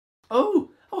Oh,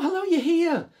 hello, you're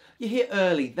here. You're here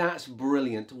early. That's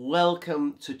brilliant.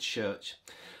 Welcome to church.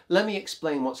 Let me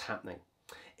explain what's happening.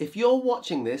 If you're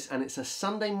watching this and it's a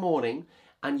Sunday morning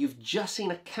and you've just seen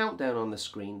a countdown on the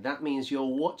screen, that means you're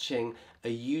watching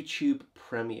a YouTube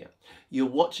premiere. You're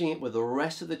watching it with the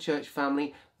rest of the church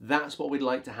family. That's what we'd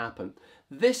like to happen.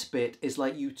 This bit is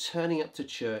like you turning up to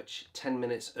church 10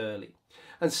 minutes early.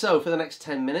 And so for the next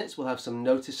 10 minutes, we'll have some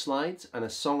notice slides and a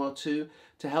song or two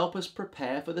to help us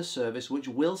prepare for the service, which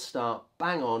will start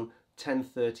bang on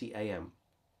 10:30 a.m.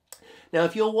 Now,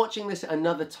 if you're watching this at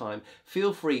another time,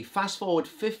 feel free, fast forward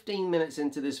 15 minutes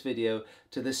into this video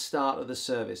to the start of the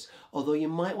service, although you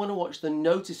might want to watch the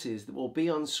notices that will be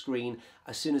on screen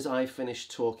as soon as I finish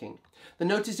talking. The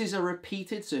notices are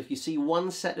repeated, so if you see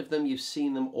one set of them, you've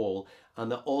seen them all,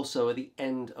 and they're also at the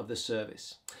end of the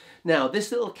service. Now,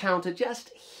 this little counter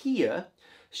just here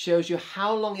shows you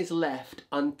how long is left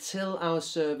until our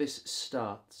service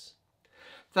starts.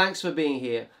 Thanks for being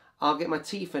here. I'll get my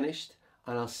tea finished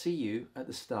and I'll see you at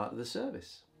the start of the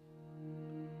service.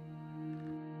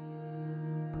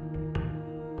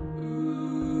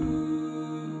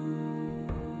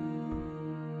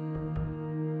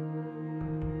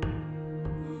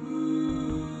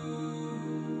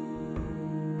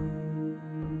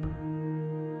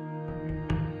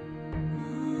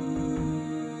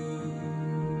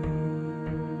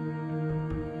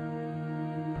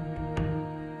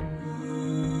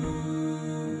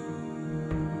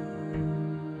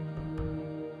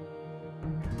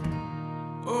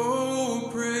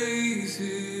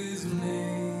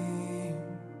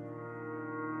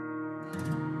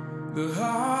 The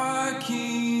High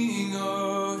King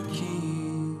of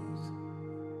Kings,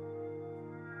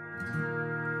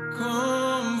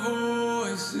 come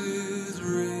voices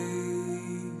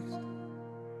raised,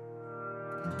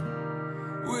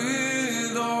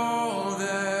 with all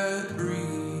that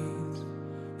breathes,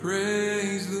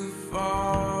 praise the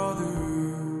Father,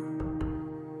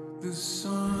 the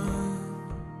Son,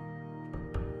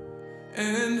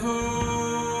 and Holy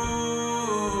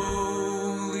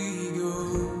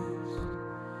Ghost.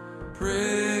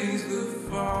 Praise the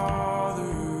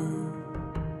Father,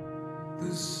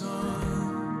 the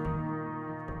Son,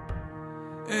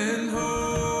 and Holy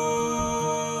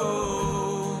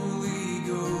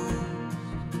Ghost.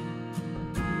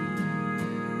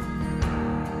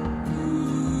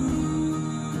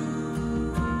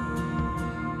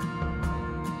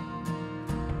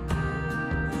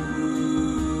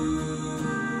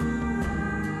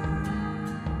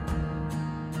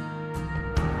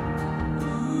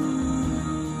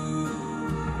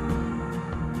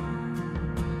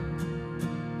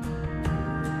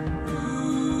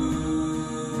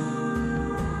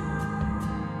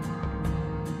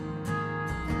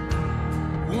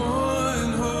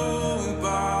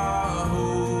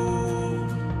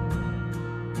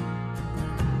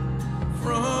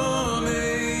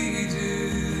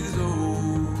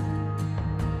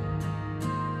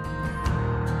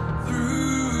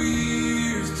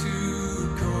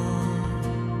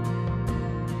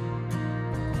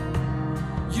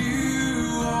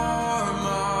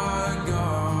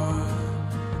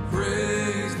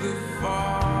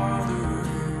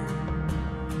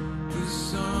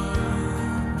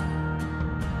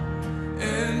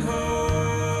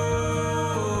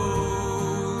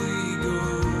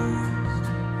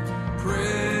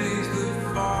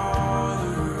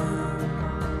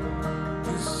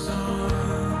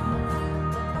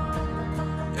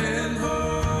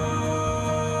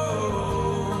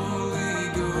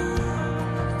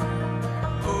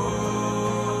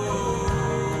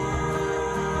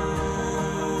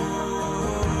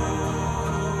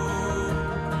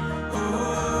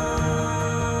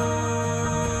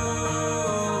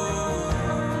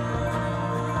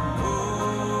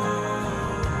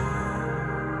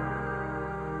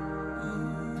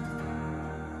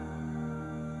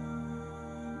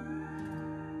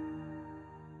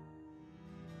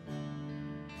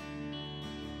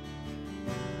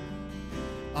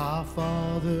 Our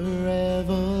Father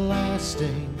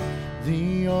everlasting,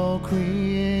 the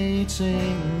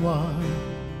all-creating one,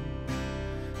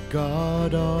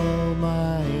 God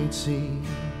Almighty,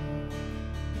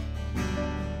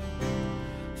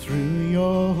 through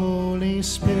your Holy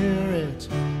Spirit,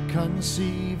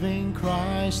 conceiving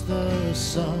Christ the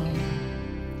Son,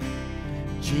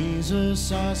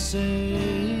 Jesus our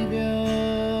Savior.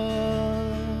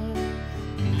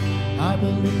 I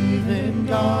believe in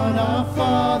God our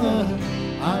Father,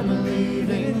 I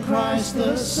believe in Christ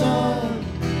the Son,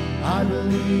 I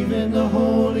believe in the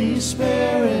Holy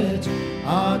Spirit,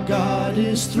 our God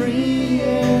is three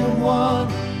in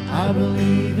one. I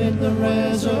believe in the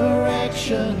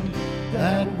resurrection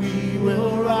that we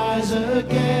will rise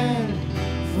again.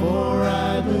 For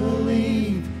I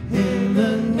believe in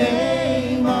the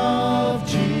name of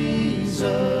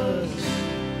Jesus.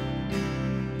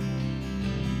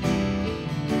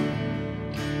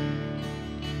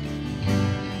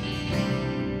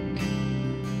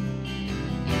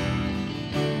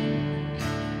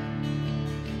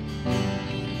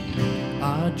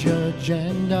 Our judge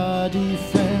and our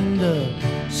defender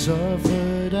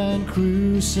suffered and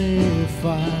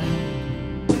crucified.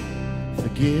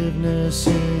 Forgiveness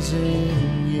is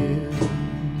in you.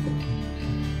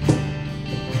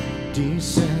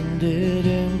 Descended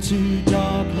into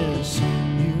darkness,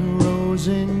 you rose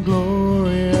in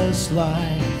glorious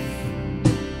life,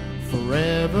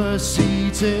 forever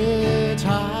seated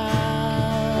high.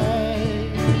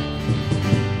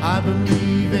 I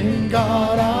believe in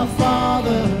God our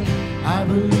Father, I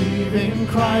believe in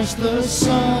Christ the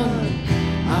Son,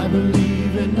 I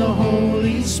believe in the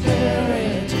Holy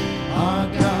Spirit. Our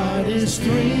God is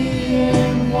 3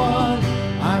 in 1.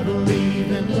 I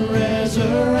believe in the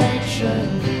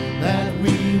resurrection, that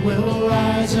we will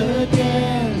rise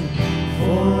again.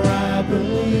 For I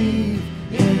believe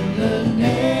in the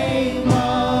name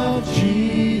of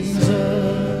Jesus.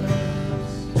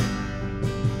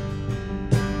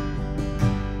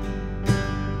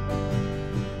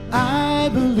 I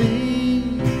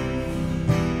believe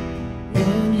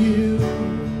in you.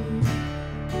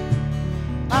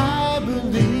 I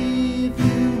believe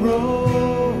you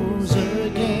rose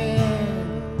again.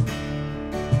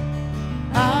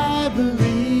 I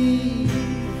believe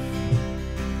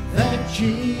that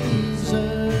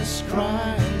Jesus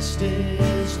Christ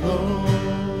is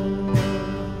Lord.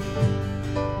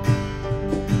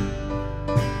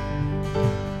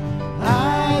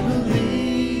 I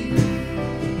believe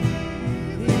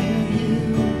in you.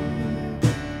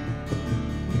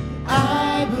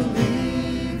 I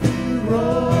believe you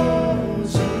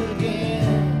rose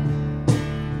again.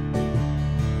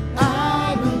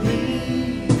 I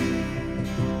believe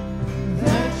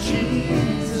that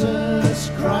Jesus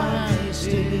Christ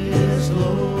is Lord.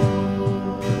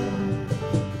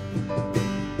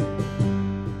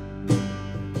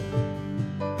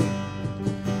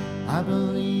 I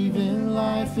believe in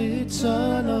life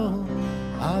eternal.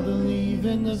 I believe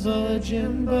in the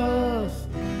virgin birth.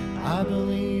 I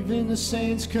believe in the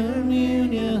saints'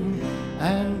 communion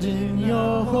and in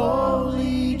your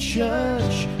holy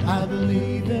church. I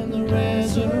believe in the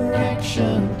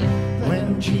resurrection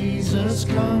when Jesus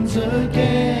comes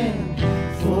again.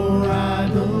 For I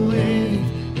believe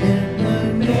in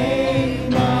the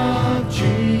name of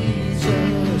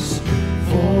Jesus.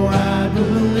 For I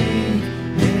believe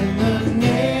in the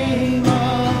name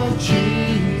of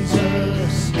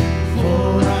Jesus.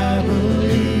 For I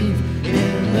believe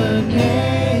in the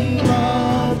name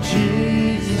of Jesus.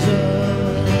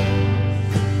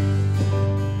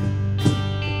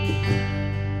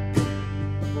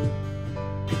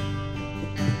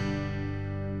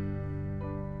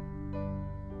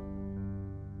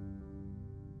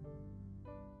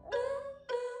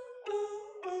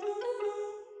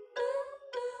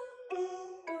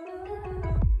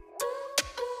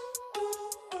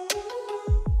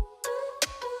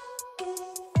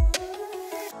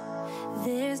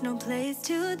 There's no place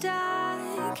too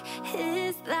dark,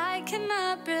 His light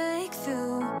cannot break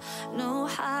through. No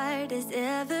heart is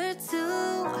ever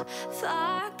too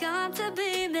far gone to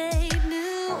be made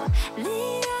new.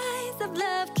 The eyes of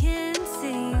love can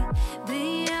see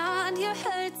beyond your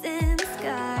hurts and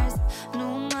scars.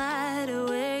 No matter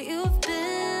where you've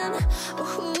been or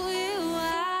who you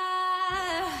are.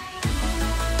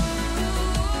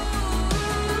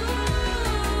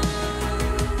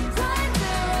 Right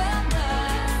there,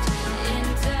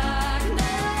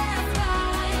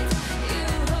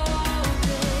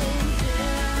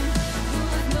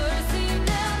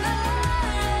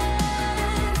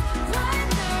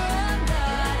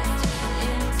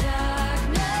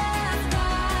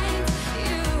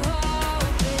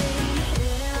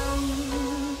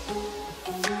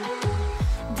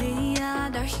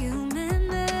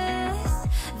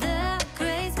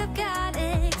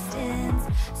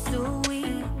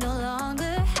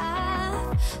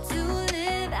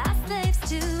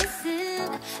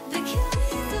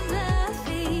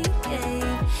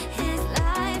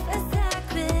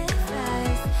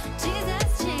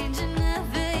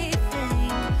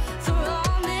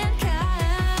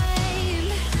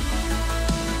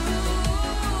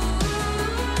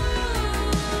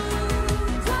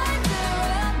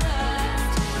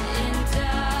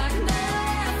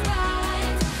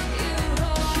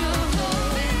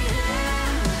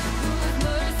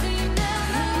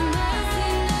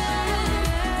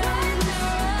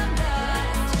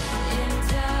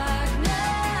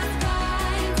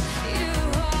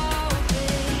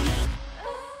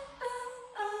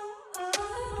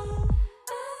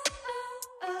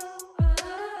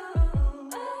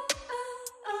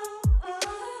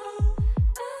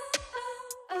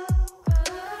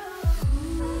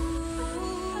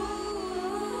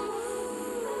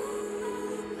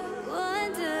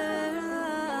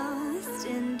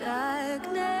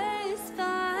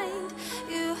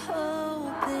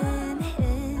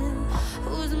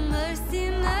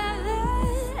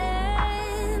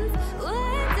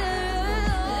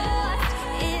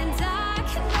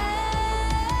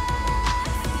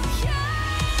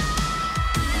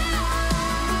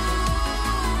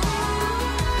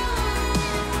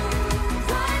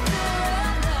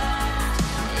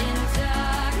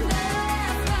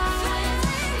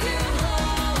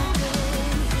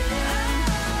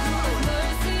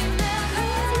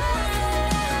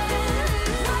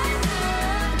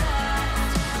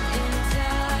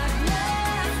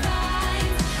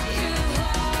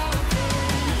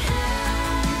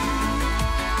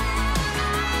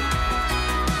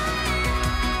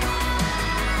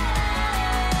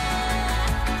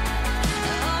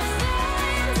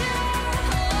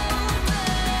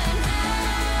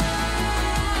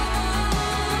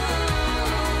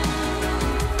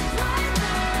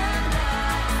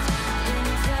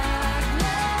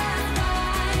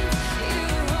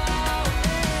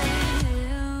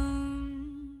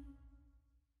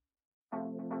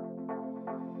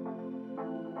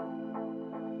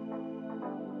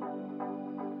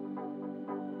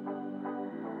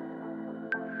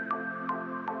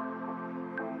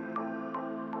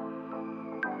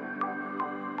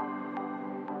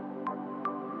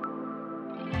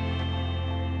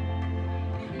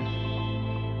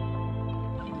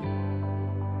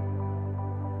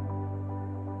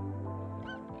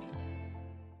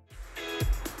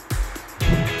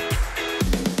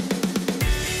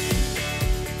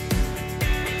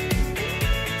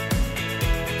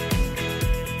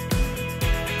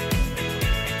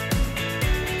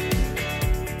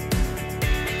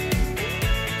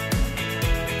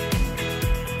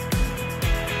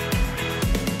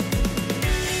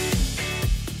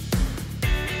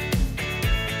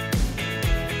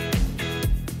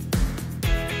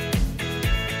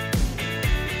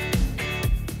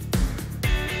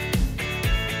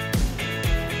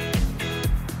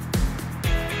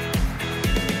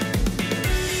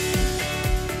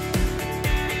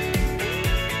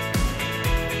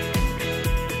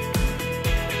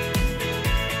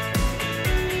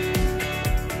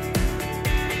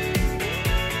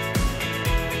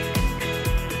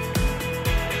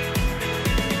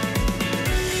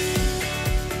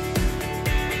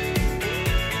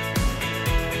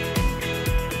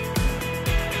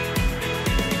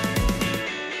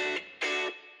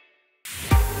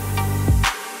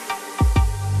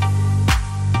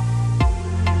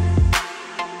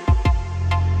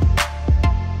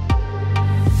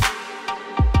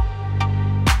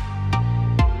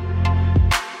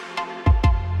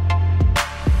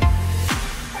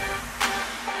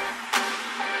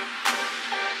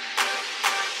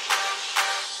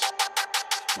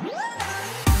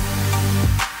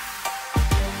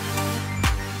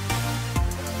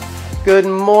 Good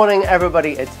morning,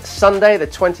 everybody. It's Sunday, the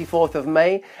 24th of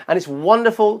May, and it's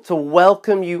wonderful to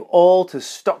welcome you all to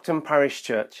Stockton Parish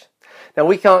Church. Now,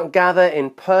 we can't gather in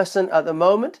person at the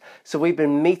moment, so we've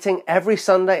been meeting every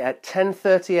Sunday at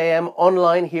 10:30 a.m.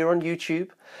 online here on YouTube.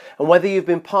 And whether you've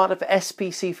been part of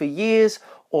SPC for years,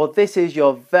 or this is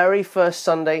your very first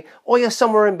Sunday, or you're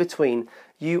somewhere in between,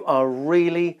 you are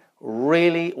really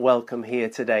welcome here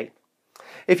today.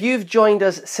 If you've joined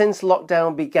us since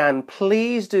lockdown began,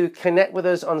 please do connect with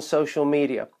us on social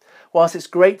media. Whilst it's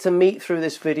great to meet through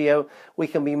this video, we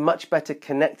can be much better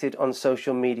connected on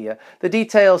social media. The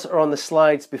details are on the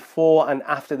slides before and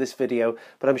after this video,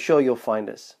 but I'm sure you'll find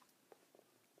us.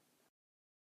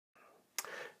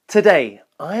 Today,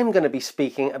 I'm going to be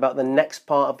speaking about the next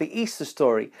part of the Easter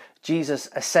story, Jesus'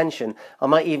 ascension. I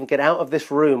might even get out of this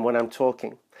room when I'm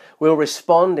talking. We'll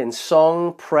respond in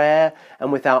song, prayer,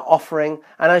 and with our offering.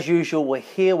 And as usual, we'll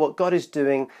hear what God is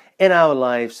doing in our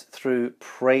lives through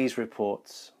praise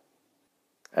reports.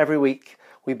 Every week,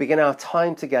 we begin our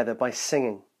time together by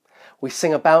singing. We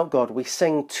sing about God. We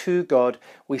sing to God.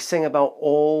 We sing about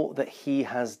all that He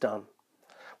has done.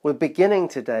 We're beginning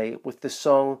today with the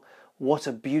song, What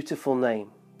a Beautiful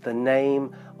Name, the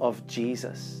name of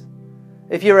Jesus.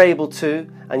 If you're able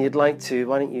to, and you'd like to,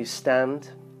 why don't you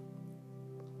stand?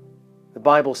 The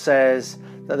Bible says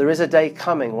that there is a day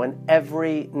coming when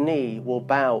every knee will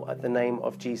bow at the name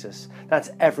of Jesus. That's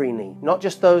every knee, not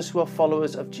just those who are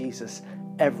followers of Jesus,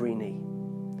 every knee.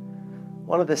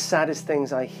 One of the saddest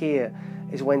things I hear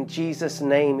is when Jesus'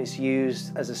 name is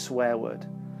used as a swear word.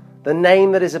 The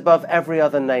name that is above every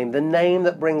other name, the name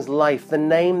that brings life, the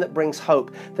name that brings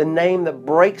hope, the name that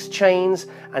breaks chains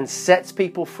and sets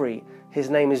people free. His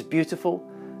name is beautiful,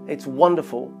 it's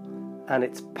wonderful, and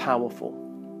it's powerful.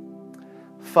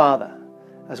 Father,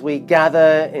 as we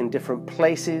gather in different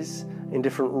places, in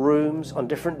different rooms, on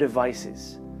different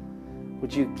devices,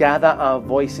 would you gather our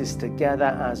voices together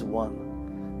as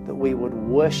one, that we would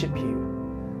worship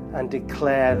you and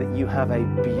declare that you have a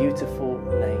beautiful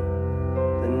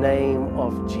name, the name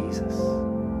of Jesus.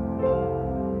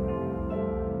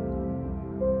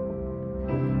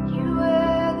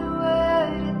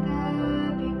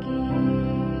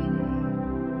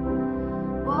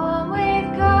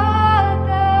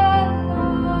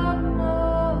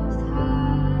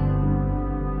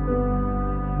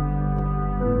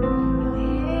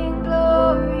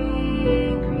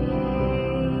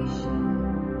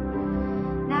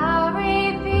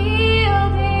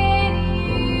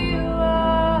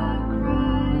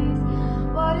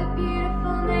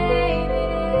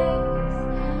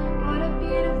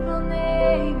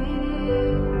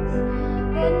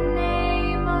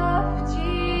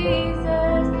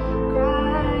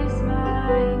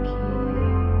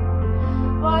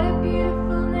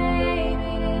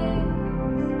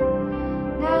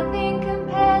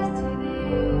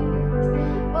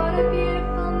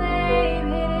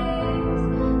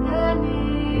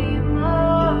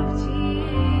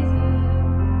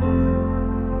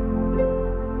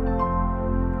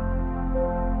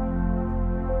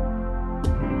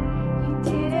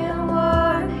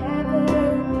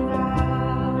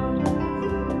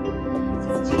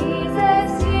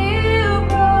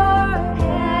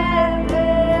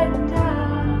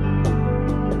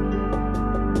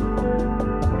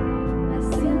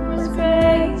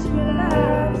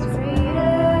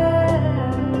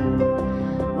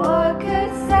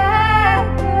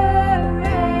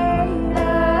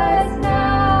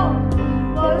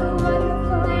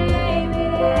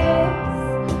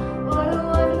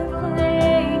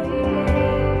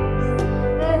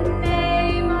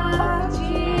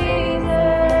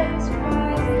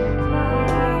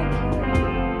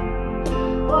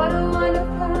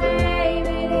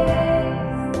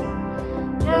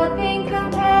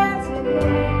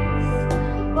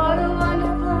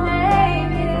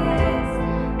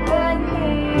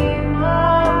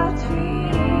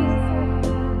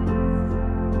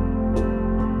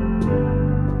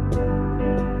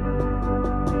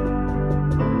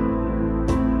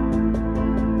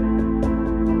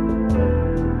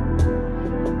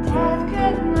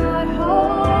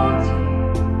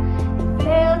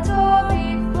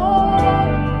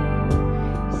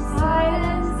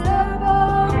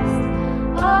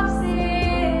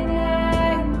 Sin.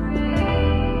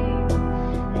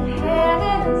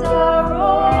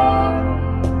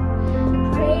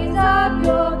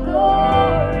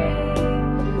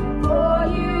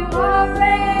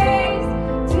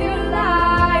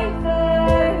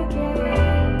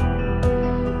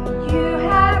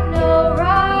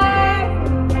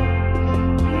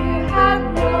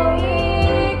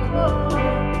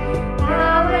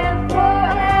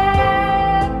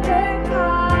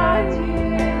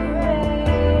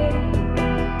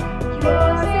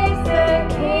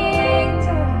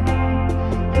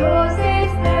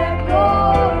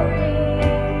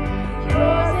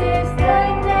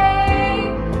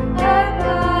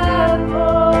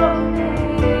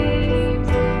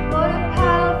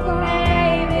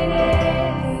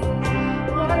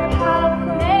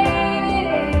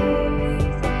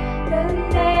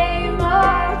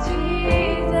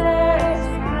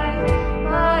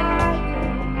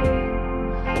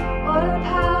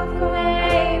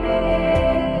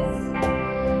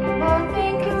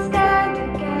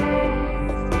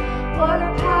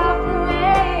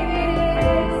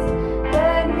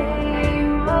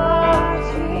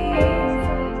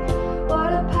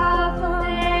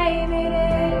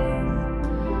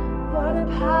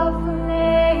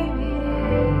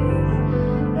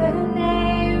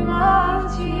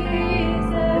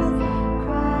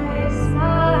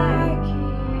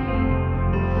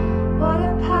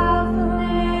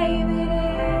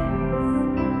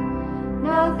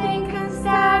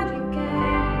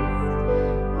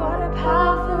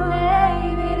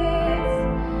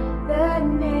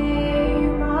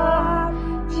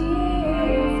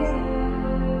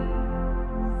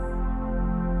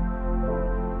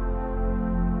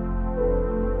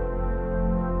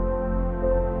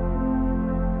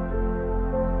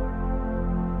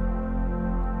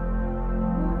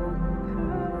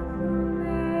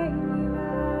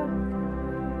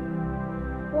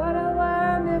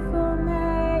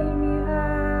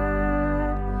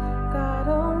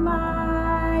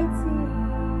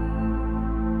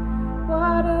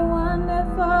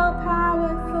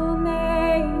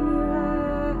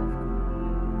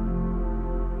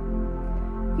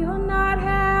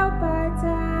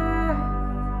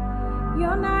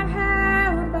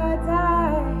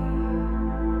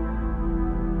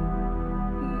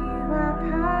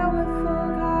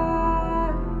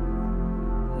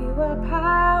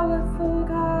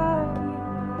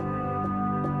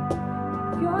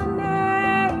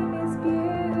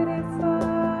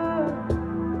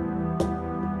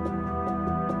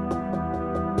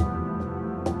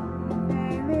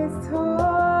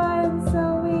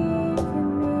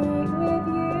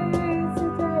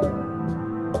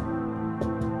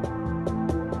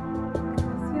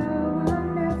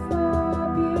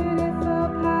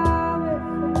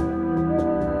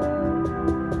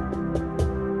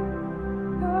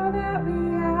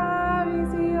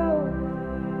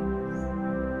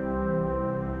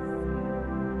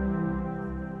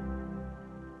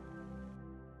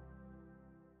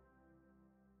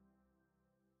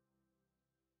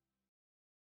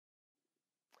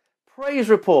 Praise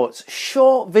reports,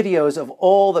 short videos of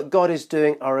all that God is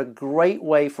doing, are a great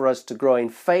way for us to grow in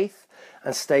faith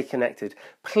and stay connected.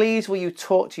 Please will you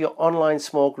talk to your online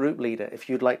small group leader if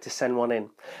you'd like to send one in.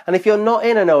 And if you're not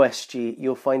in an OSG,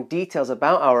 you'll find details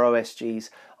about our OSGs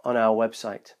on our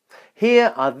website.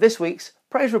 Here are this week's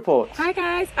praise reports. Hi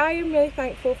guys, I am really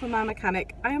thankful for my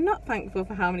mechanic. I am not thankful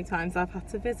for how many times I've had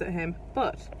to visit him,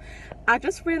 but I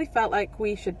just really felt like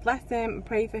we should bless him and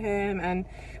pray for him, and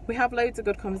we have loads of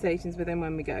good conversations with him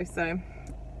when we go. So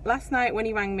last night when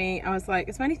he rang me, I was like,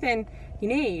 is there anything you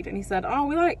need? And he said, oh,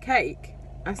 we like cake.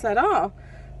 I said, oh,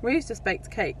 Rue's just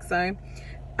baked cake. So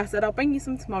I said, I'll bring you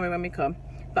some tomorrow when we come.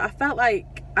 But I felt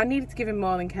like I needed to give him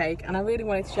more than cake, and I really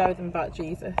wanted to share with him about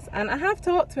Jesus. And I have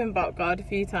talked to him about God a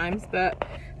few times, but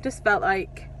just felt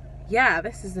like, yeah,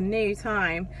 this is a new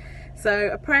time.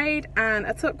 So I prayed, and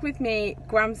I took with me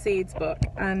Graham Seed's book,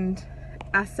 and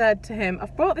I said to him,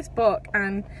 I've brought this book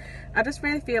and I just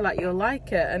really feel like you'll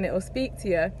like it and it will speak to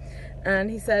you.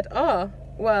 And he said, oh,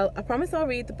 well, I promise I'll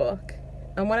read the book,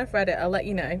 and when I've read it, I'll let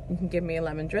you know. You can give me a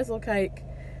lemon drizzle cake.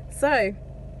 So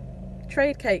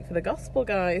trade cake for the gospel,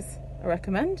 guys. I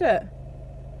recommend it.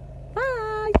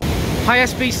 Bye. Hi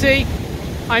SPC,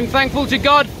 I'm thankful to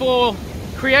God for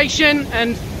creation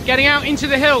and getting out into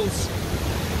the hills.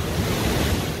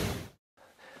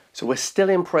 So we're still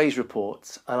in praise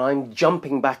reports, and I'm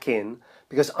jumping back in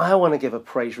because I want to give a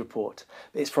praise report.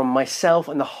 It's from myself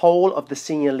and the whole of the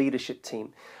senior leadership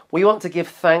team. We want to give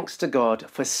thanks to God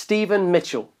for Stephen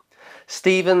Mitchell.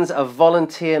 Stephen's a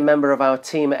volunteer member of our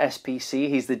team at SPC.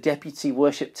 He's the deputy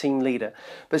worship team leader.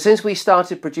 But since we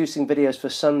started producing videos for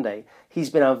Sunday, he's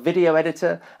been our video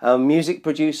editor, our music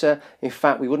producer. In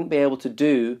fact, we wouldn't be able to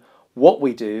do what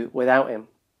we do without him.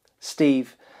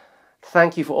 Steve,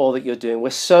 thank you for all that you're doing. We're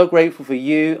so grateful for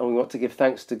you, and we want to give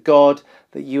thanks to God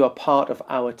that you are part of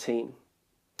our team.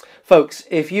 Folks,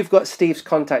 if you've got Steve's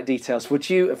contact details, would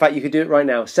you, in fact, you could do it right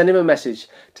now, send him a message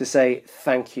to say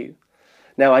thank you.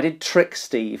 Now, I did trick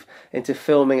Steve into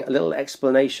filming a little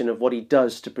explanation of what he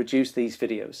does to produce these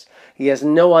videos. He has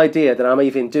no idea that I'm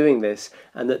even doing this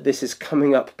and that this is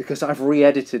coming up because I've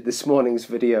re-edited this morning's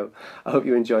video. I hope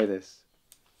you enjoy this.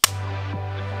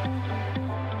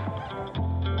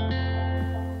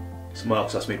 So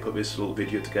Mark's asked me to put this little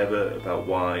video together about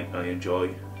why I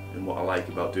enjoy and what I like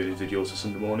about doing these videos on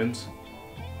Sunday mornings.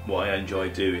 What I enjoy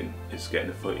doing is getting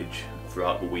the footage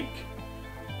throughout the week,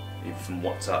 either from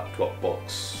WhatsApp,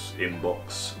 Dropbox,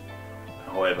 Inbox,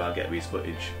 however I get these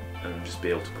footage, and just be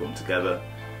able to put them together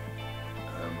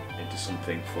into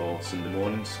something for Sunday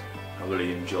mornings. I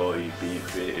really enjoy being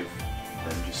creative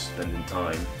and just spending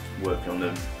time working on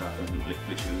them. I can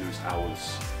literally lose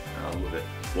hours and I love it.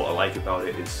 What I like about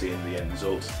it is seeing the end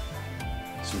result.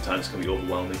 Sometimes it can be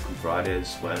overwhelming come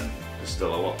Fridays when there's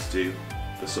still a lot to do,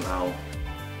 but somehow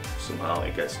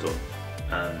it gets done.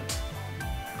 And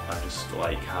I just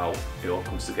like how it all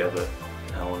comes together,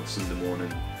 how on Sunday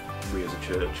morning we as a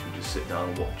church can just sit down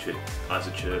and watch it as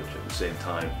a church at the same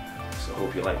time. So I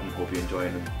hope you like them, hope you're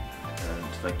enjoying them, and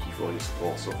thank you for all your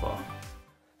support so far.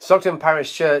 Stockton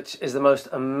Parish Church is the most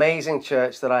amazing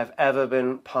church that I've ever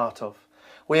been part of.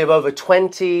 We have over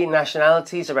 20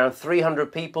 nationalities, around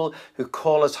 300 people who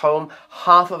call us home.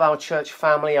 Half of our church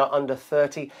family are under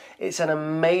 30. It's an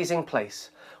amazing place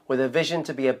with a vision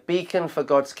to be a beacon for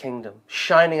God's kingdom,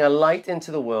 shining a light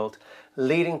into the world,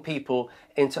 leading people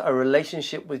into a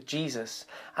relationship with Jesus,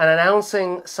 and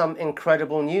announcing some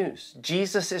incredible news.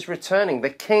 Jesus is returning. The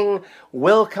King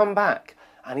will come back,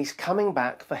 and he's coming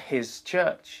back for his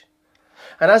church.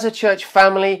 And as a church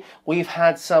family, we've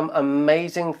had some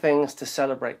amazing things to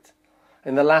celebrate.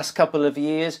 In the last couple of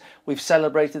years, we've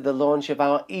celebrated the launch of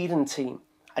our Eden team,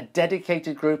 a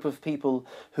dedicated group of people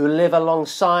who live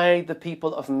alongside the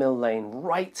people of Mill Lane,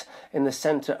 right in the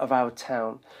centre of our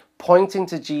town, pointing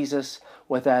to Jesus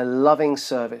with their loving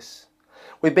service.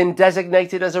 We've been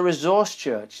designated as a resource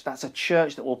church. That's a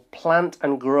church that will plant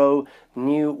and grow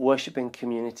new worshipping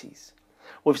communities.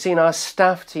 We've seen our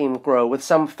staff team grow with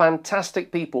some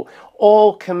fantastic people,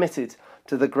 all committed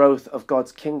to the growth of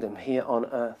God's kingdom here on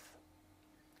earth.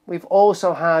 We've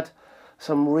also had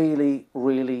some really,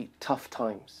 really tough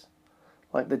times,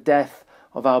 like the death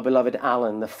of our beloved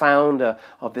Alan, the founder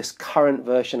of this current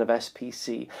version of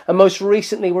SPC. And most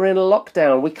recently, we're in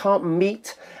lockdown. We can't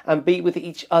meet and be with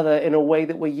each other in a way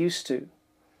that we're used to.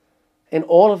 In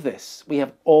all of this, we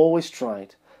have always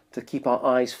tried to keep our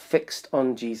eyes fixed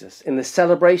on Jesus in the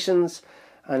celebrations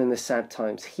and in the sad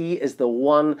times. He is the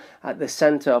one at the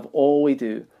center of all we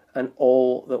do and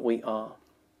all that we are.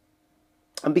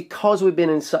 And because we've been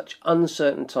in such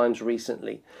uncertain times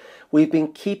recently, We've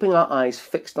been keeping our eyes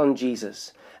fixed on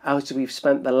Jesus as we've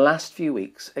spent the last few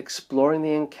weeks exploring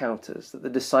the encounters that the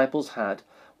disciples had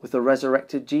with the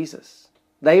resurrected Jesus.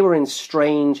 They were in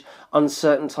strange,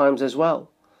 uncertain times as well.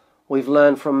 We've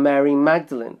learned from Mary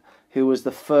Magdalene, who was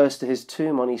the first to his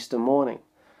tomb on Easter morning,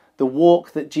 the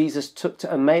walk that Jesus took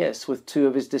to Emmaus with two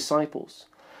of his disciples,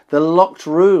 the locked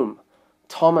room,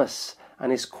 Thomas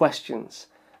and his questions,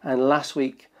 and last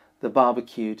week, the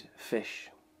barbecued fish.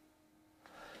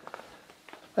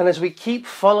 And as we keep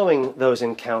following those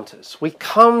encounters, we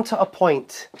come to a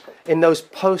point in those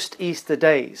post-Easter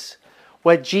days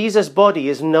where Jesus' body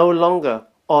is no longer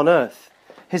on earth.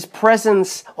 His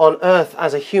presence on earth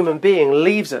as a human being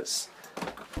leaves us.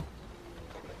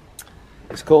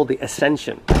 It's called the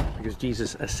Ascension because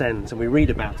Jesus ascends, and we read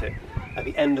about it at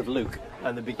the end of Luke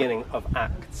and the beginning of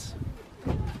Acts.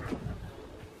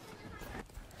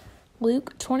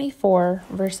 Luke 24,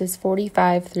 verses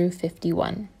 45 through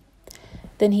 51.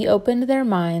 Then he opened their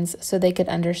minds so they could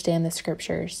understand the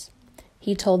scriptures.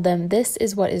 He told them, "This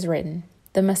is what is written.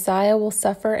 The Messiah will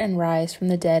suffer and rise from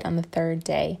the dead on the third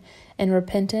day, and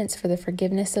repentance for the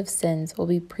forgiveness of sins will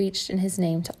be preached in his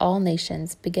name to all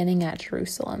nations, beginning at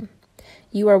Jerusalem.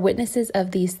 You are witnesses of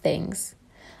these things.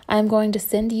 I am going to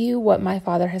send you what my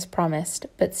Father has promised,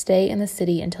 but stay in the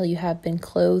city until you have been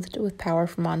clothed with power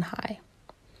from on high."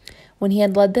 When he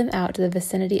had led them out to the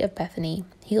vicinity of Bethany,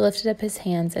 he lifted up his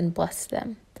hands and blessed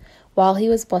them. While he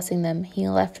was blessing them, he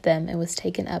left them and was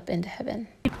taken up into heaven.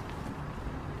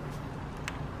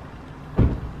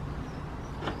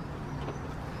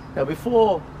 Now,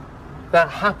 before that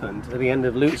happened at the end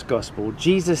of Luke's Gospel,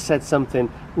 Jesus said something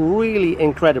really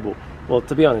incredible. Well,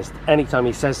 to be honest, anytime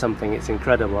he says something, it's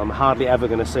incredible. I'm hardly ever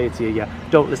going to say to you, yeah,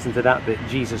 don't listen to that bit.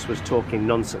 Jesus was talking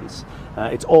nonsense.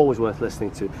 It's always worth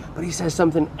listening to. But he says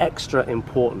something extra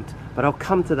important. But I'll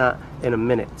come to that in a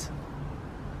minute.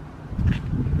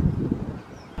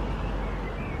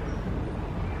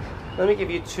 Let me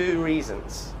give you two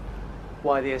reasons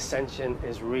why the ascension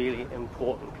is really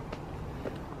important.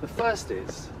 The first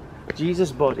is,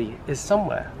 Jesus' body is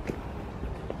somewhere.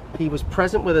 He was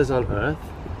present with us on earth,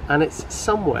 and it's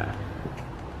somewhere.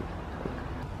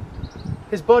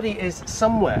 His body is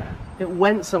somewhere. It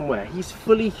went somewhere. He's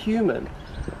fully human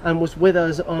and was with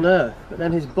us on earth, but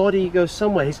then his body goes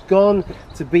somewhere. He's gone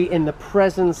to be in the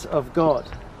presence of God.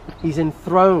 He's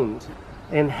enthroned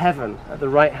in heaven at the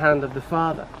right hand of the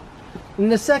Father.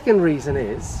 And the second reason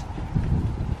is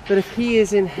that if he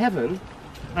is in heaven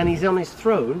and he's on his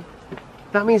throne,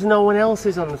 that means no one else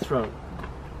is on the throne.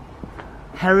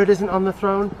 Herod isn't on the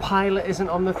throne, Pilate isn't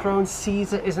on the throne,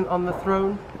 Caesar isn't on the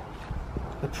throne,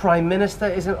 the Prime Minister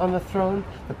isn't on the throne,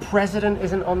 the President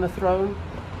isn't on the throne,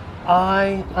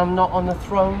 I am not on the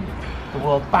throne, the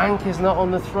World Bank is not on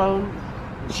the throne.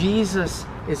 Jesus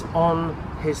is on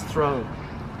his throne,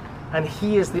 and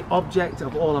he is the object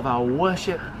of all of our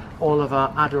worship, all of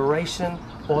our adoration,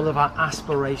 all of our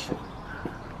aspiration.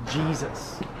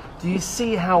 Jesus. Do you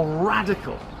see how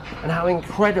radical and how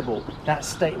incredible that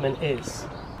statement is?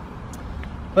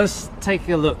 Let's take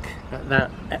a look at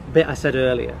that bit I said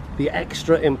earlier, the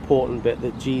extra important bit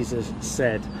that Jesus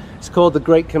said. It's called the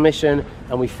Great Commission,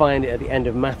 and we find it at the end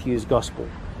of Matthew's Gospel.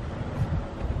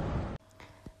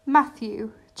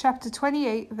 Matthew chapter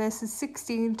 28 verses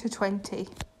 16 to 20.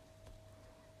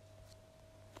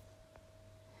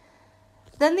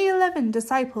 Then the 11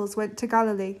 disciples went to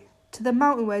Galilee, to the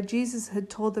mountain where Jesus had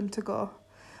told them to go.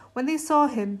 When they saw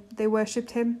him, they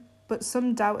worshipped him, but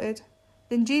some doubted.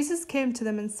 Then Jesus came to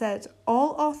them and said,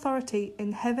 "All authority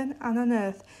in heaven and on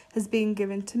earth has been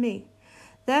given to me.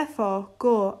 Therefore,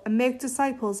 go and make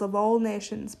disciples of all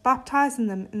nations, baptizing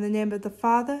them in the name of the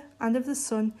Father, and of the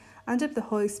Son, and of the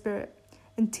Holy Spirit,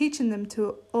 and teaching them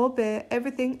to obey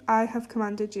everything I have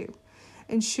commanded you.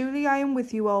 And surely I am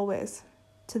with you always,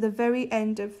 to the very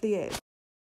end of the age."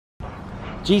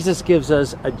 Jesus gives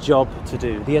us a job to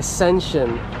do. The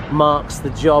ascension marks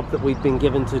the job that we've been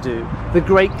given to do. The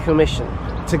Great Commission,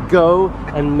 to go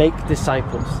and make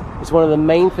disciples. It's one of the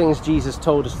main things Jesus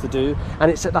told us to do,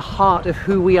 and it's at the heart of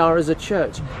who we are as a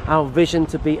church, our vision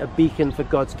to be a beacon for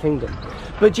God's kingdom.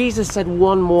 But Jesus said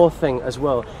one more thing as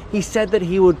well. He said that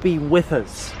he would be with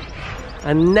us.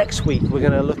 And next week we're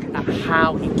going to look at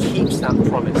how he keeps that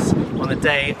promise on the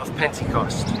day of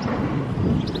Pentecost.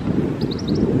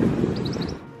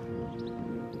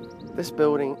 This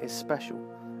building is special,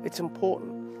 it's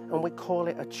important, and we call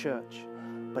it a church,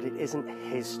 but it isn't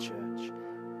his church,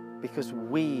 because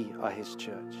we are his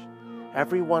church.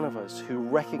 Every one of us who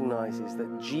recognizes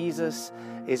that Jesus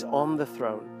is on the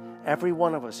throne, every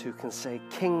one of us who can say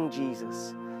King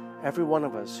Jesus, every one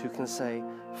of us who can say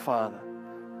Father,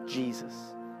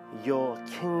 Jesus, your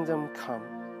kingdom come.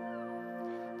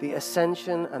 The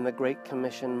Ascension and the Great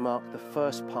Commission mark the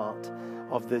first part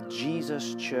of the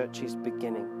Jesus Church's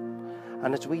beginning.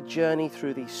 And as we journey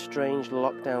through these strange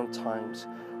lockdown times,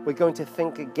 we're going to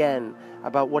think again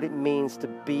about what it means to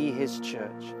be His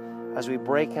church as we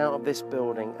break out of this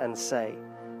building and say,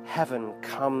 heaven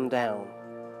come down.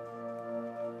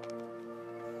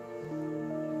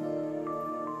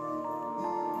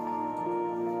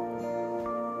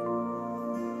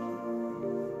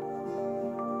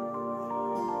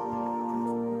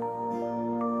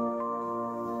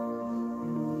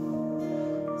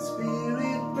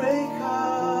 Spirit break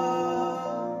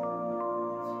out,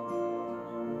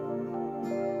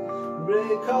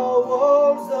 break our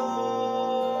walls down.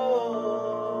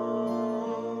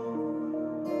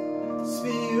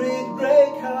 Spirit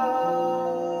break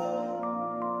out,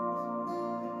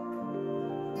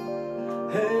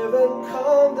 heaven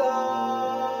come down.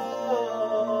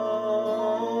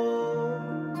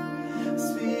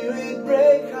 Spirit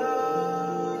break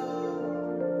out,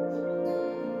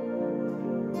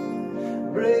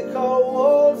 break our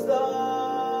walls down.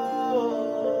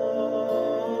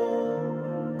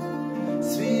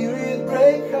 Spirit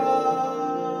break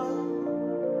out,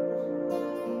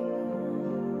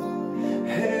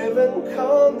 heaven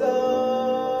come down.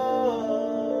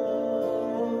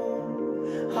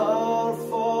 Our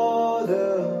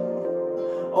Father,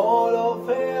 all of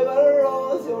heaven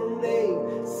rolls your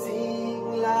name,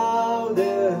 sing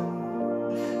louder.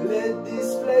 Let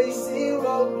this place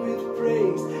erupt with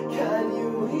praise. Can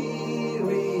you hear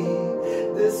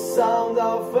it? The sound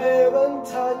of heaven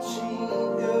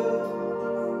touching earth.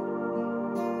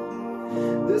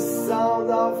 The sound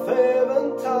of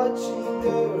heaven touching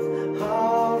earth.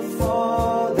 Our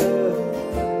Father,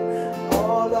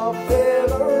 all of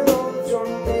heaven rolls your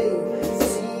name,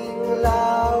 sing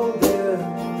louder.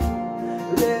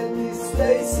 Let this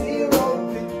place erupt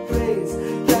with praise.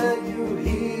 Can you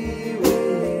hear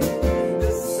it?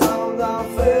 The sound of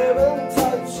heaven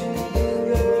touching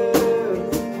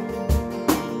earth.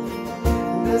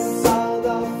 The sound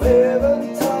of heaven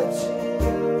touching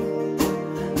earth.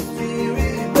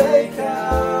 Spirit break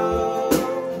out,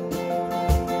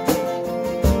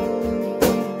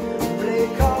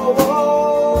 break our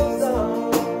walls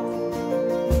down.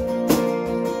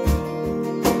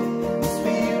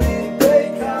 Spirit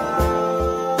break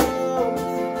out,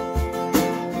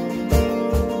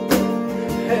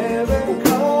 heaven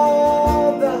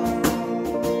come down.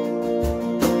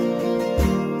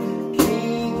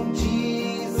 King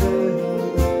Jesus,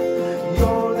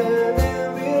 you're the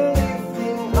name we're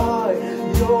lifting high.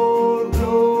 Your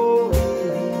glory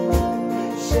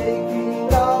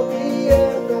shaking out the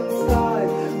earth and sky.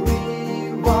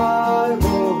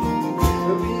 Revival,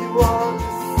 we want to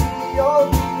see your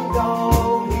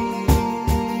kingdom here.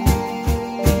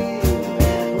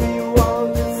 We want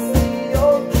to see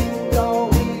your kingdom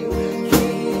here.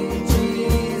 King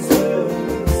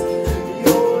Jesus,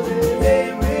 you're the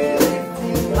name we're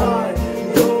lifting high.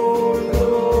 Your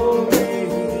glory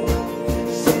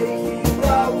shaking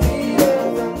out the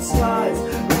earth and skies.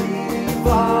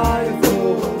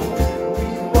 Revival, we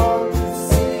want to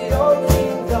see your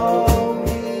kingdom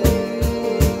here.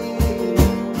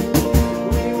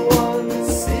 We want to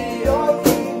see your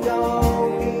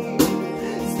kingdom here.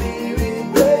 Spirit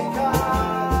break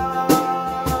out,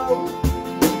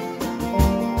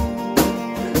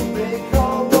 break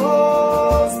our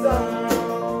walls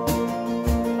down.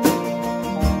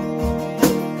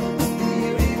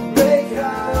 Spirit break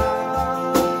out,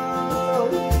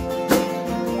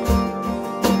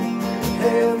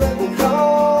 heaven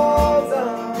come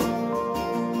down.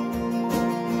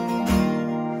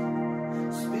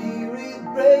 Spirit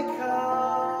break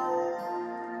out,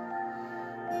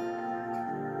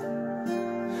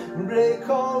 break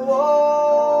our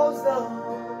walls down.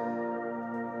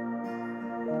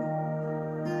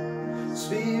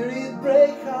 Spirit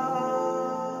break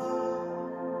out,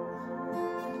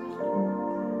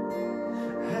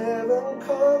 heaven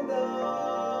come down.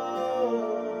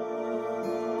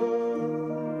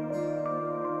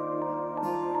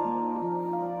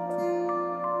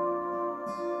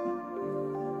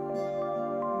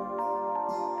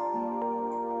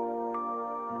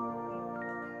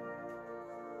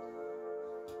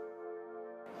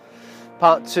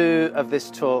 Part 2 of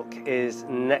this talk is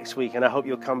next week, and I hope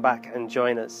you'll come back and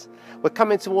join us. We're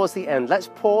coming towards the end. Let's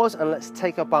pause and let's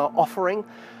take up our offering.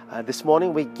 This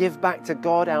morning we give back to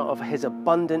God out of His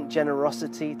abundant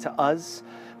generosity to us.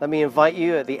 Let me invite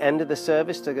you at the end of the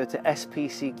service to go to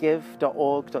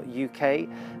spcgive.org.uk,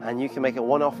 and you can make a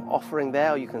one-off offering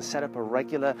there, or you can set up a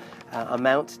regular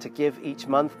amount to give each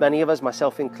month. Many of us,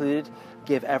 myself included,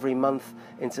 give every month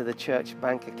into the church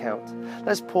bank account.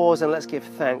 Let's pause and let's give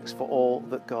thanks for all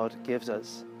that God gives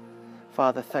us.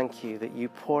 Father, thank you that you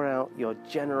pour out your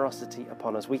generosity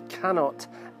upon us. We cannot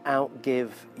outgive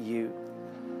you.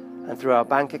 And through our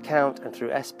bank account and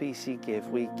through SPC Give,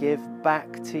 we give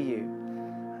back to you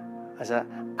as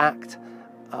an act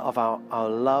of our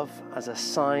love, as a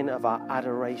sign of our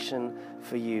adoration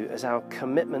for you, as our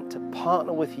commitment to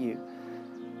partner with you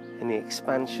in the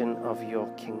expansion of your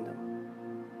kingdom.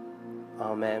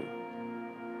 Amen.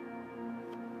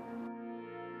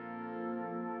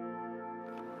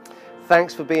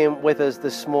 Thanks for being with us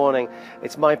this morning.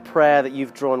 It's my prayer that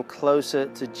you've drawn closer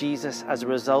to Jesus as a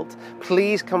result.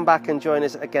 Please come back and join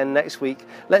us again next week.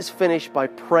 Let's finish by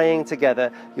praying together.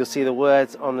 You'll see the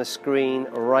words on the screen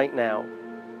right now.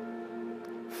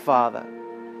 Father,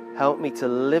 help me to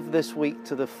live this week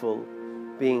to the full,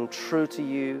 being true to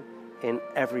you in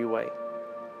every way.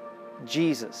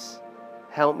 Jesus,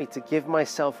 help me to give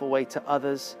myself away to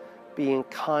others, being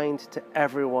kind to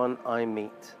everyone I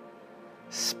meet.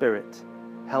 Spirit,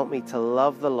 help me to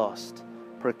love the lost,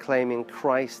 proclaiming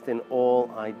Christ in all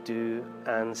I do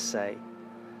and say.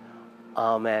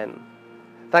 Amen.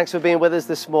 Thanks for being with us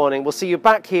this morning. We'll see you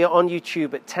back here on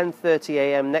YouTube at 10:30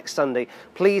 a.m. next Sunday.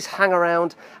 Please hang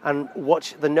around and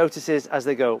watch the notices as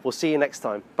they go. We'll see you next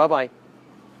time. Bye-bye.